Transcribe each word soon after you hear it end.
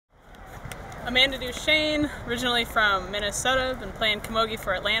Amanda Duchesne, originally from Minnesota, been playing camogie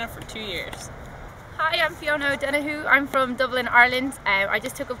for Atlanta for 2 years. Hi, I'm Fiona O'Donoghue. I'm from Dublin, Ireland. I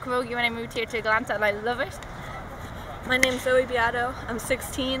just took up camogie when I moved here to Atlanta and I love it. My name's Lou Beato. I'm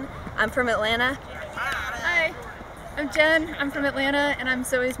 16. I'm from Atlanta. Hi, I'm Jen. I'm from Atlanta and I'm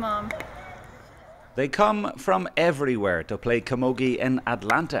Zoe's mom. They come from everywhere to play camogie in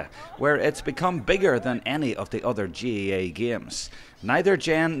Atlanta, where it's become bigger than any of the other GAA games. Neither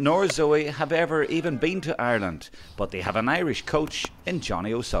Jen nor Zoe have ever even been to Ireland, but they have an Irish coach in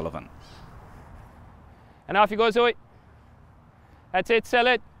Johnny O'Sullivan. And off you go, Zoe. That's it, sell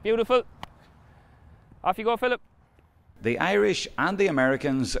it. Beautiful. Off you go, Philip. The Irish and the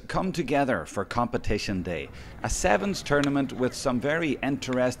Americans come together for Competition Day, a sevens tournament with some very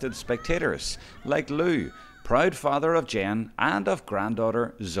interested spectators, like Lou, proud father of Jen and of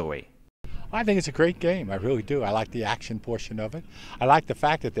granddaughter Zoe. I think it's a great game, I really do. I like the action portion of it. I like the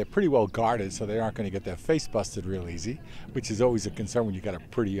fact that they're pretty well guarded, so they aren't going to get their face busted real easy, which is always a concern when you've got a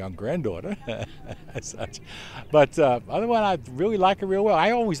pretty young granddaughter as such. But otherwise, I really like it real well.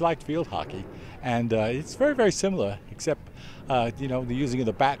 I always liked field hockey, and it's very, very similar, except you know, the using of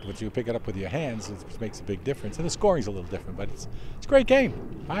the bat, which you pick it up with your hands, which makes a big difference. And the scoring's a little different, but it's a great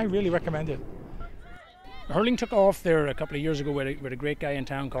game. I really recommend it. Hurling took off there a couple of years ago with a great guy in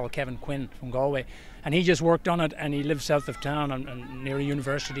town called Kevin Quinn from Galway, and he just worked on it, and he lives south of town and near a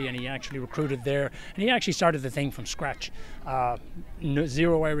university, and he actually recruited there, and he actually started the thing from scratch.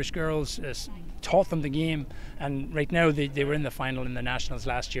 0 Irish girls, taught them the game, and right now they were in the final in the Nationals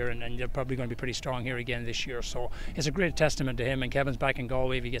last year, and they're probably going to be pretty strong here again this year, so it's a great testament to him, and Kevin's back in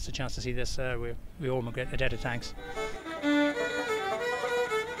Galway. If he gets a chance to see this, we owe him a debt of thanks.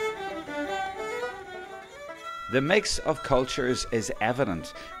 The mix of cultures is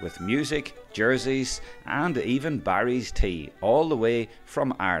evident, with music, jerseys and even Barry's tea, all the way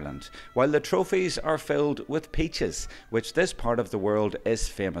from Ireland, while the trophies are filled with peaches, which this part of the world is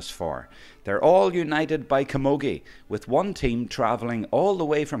famous for. They're all united by camogie, with one team travelling all the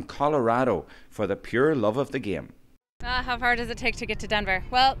way from Colorado for the pure love of the game. How far does it take to get to Denver?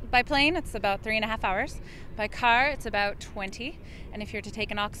 Well, by plane it's about 3.5 hours. By car it's about 20. And if you're to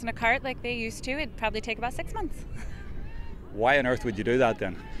take an ox in a cart like they used to, it'd probably take about 6 months. Why on earth would you do that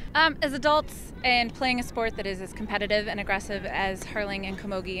then? As adults and playing a sport that is as competitive and aggressive as hurling and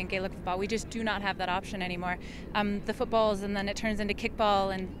camogie and Gaelic football, we just do not have that option anymore. The footballs, and then it turns into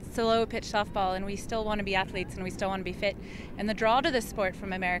kickball and slow pitch softball, and we still want to be athletes and we still want to be fit. And the draw to this sport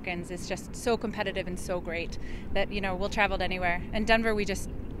from Americans is just so competitive and so great that, you know, we'll travel to anywhere. In Denver,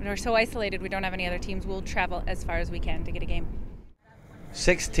 we're so isolated, we don't have any other teams. We'll travel as far as we can to get a game.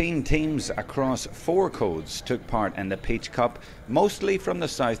 16 teams across 4 codes took part in the Peach Cup, mostly from the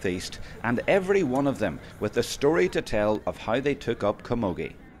southeast, and every one of them with a story to tell of how they took up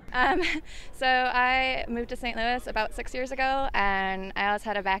camogie. So I moved to St. Louis about 6 years ago, and I always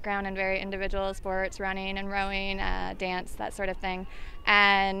had a background in very individual sports, running and rowing, dance, that sort of thing.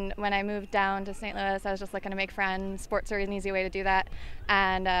 And when I moved down to St. Louis, I was just looking to make friends. Sports are an easy way to do that,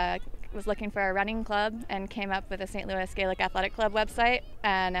 and was looking for a running club and came up with a St. Louis Gaelic Athletic Club website,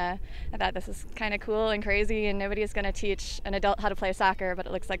 and I thought this is kind of cool and crazy, and nobody's going to teach an adult how to play soccer, but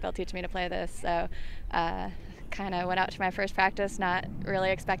it looks like they'll teach me to play this. So kind of went out to my first practice not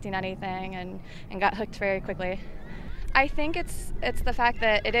really expecting anything, and got hooked very quickly. I think it's the fact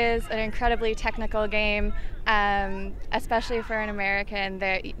that it is an incredibly technical game, especially for an American.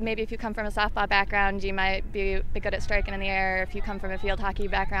 Maybe if you come from a softball background, you might be good at striking in the air. If you come from a field hockey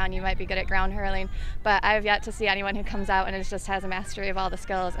background, you might be good at ground hurling. But I've yet to see anyone who comes out and just has a mastery of all the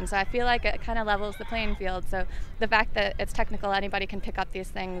skills. And so I feel like it kind of levels the playing field. So the fact that it's technical, anybody can pick up these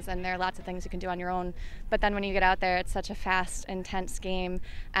things, and there are lots of things you can do on your own. But then when you get out there, it's such a fast, intense game,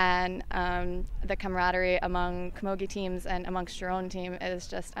 and the camaraderie among camogie teams and amongst your own team is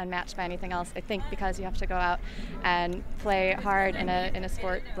just unmatched by anything else. I think because you have to go out and play hard in a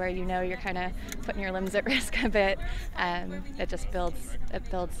sport where you know you're kind of putting your limbs at risk a bit, it just builds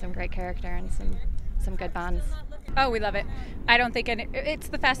some great character and some good bonds. Oh, we love it. I don't think it's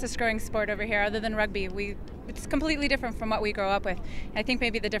the fastest growing sport over here other than rugby. It's completely different from what we grow up with. I think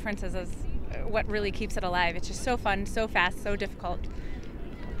maybe the difference is what really keeps it alive. It's just so fun, so fast, so difficult.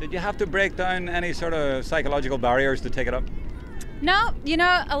 Did you have to break down any sort of psychological barriers to take it up? No, you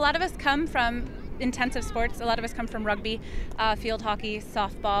know, a lot of us come from intensive sports. A lot of us come from rugby, field hockey,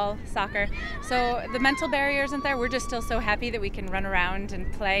 softball, soccer. So the mental barrier isn't there. We're just still so happy that we can run around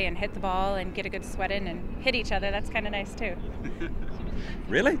and play and hit the ball and get a good sweat in and hit each other. That's kind of nice too.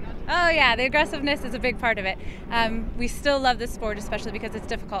 Really? Oh yeah, the aggressiveness is a big part of it. We still love this sport, especially because it's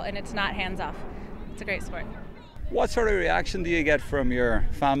difficult and it's not hands-off. It's a great sport. What sort of reaction do you get from your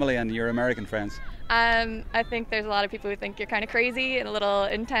family and your American friends? I think there's a lot of people who think you're kind of crazy and a little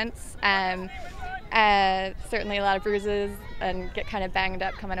intense. Certainly a lot of bruises and get kind of banged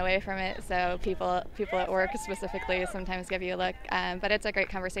up coming away from it. So people at work specifically sometimes give you a look. But it's a great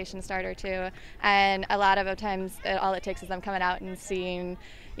conversation starter too. And a lot of the times all it takes is them coming out and seeing,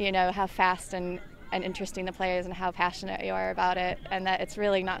 you know, how fast and interesting the play is and how passionate you are about it, and that it's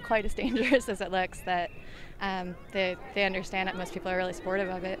really not quite as dangerous as it looks, that they understand it. Most people are really supportive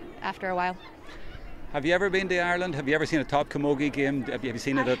of it after a while. Have you ever been to Ireland? Have you ever seen a top camogie game? Have you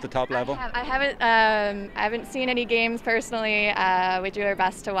seen it at the top level? I haven't seen any games personally. We do our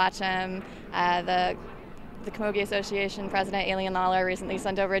best to watch them. The Camogie Association president, Aileen Lawler, recently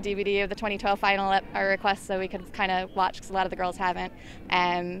sent over a DVD of the 2012 final at our request so we could kind of watch, because a lot of the girls haven't.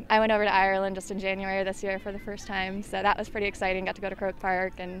 I went over to Ireland just in January this year for the first time, so that was pretty exciting. Got to go to Croke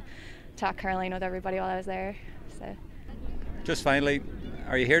Park and talk curling with everybody while I was there. So. Just finally,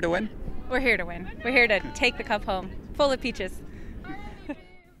 are you here to win? We're here to win. We're here to take the cup home, full of peaches.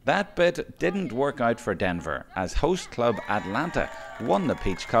 That bit didn't work out for Denver, as host club Atlanta won the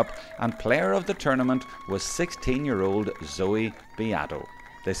Peach Cup, and player of the tournament was 16-year-old Lou Beato.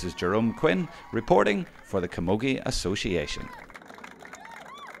 This is Jerome Quinn reporting for the Camogie Association.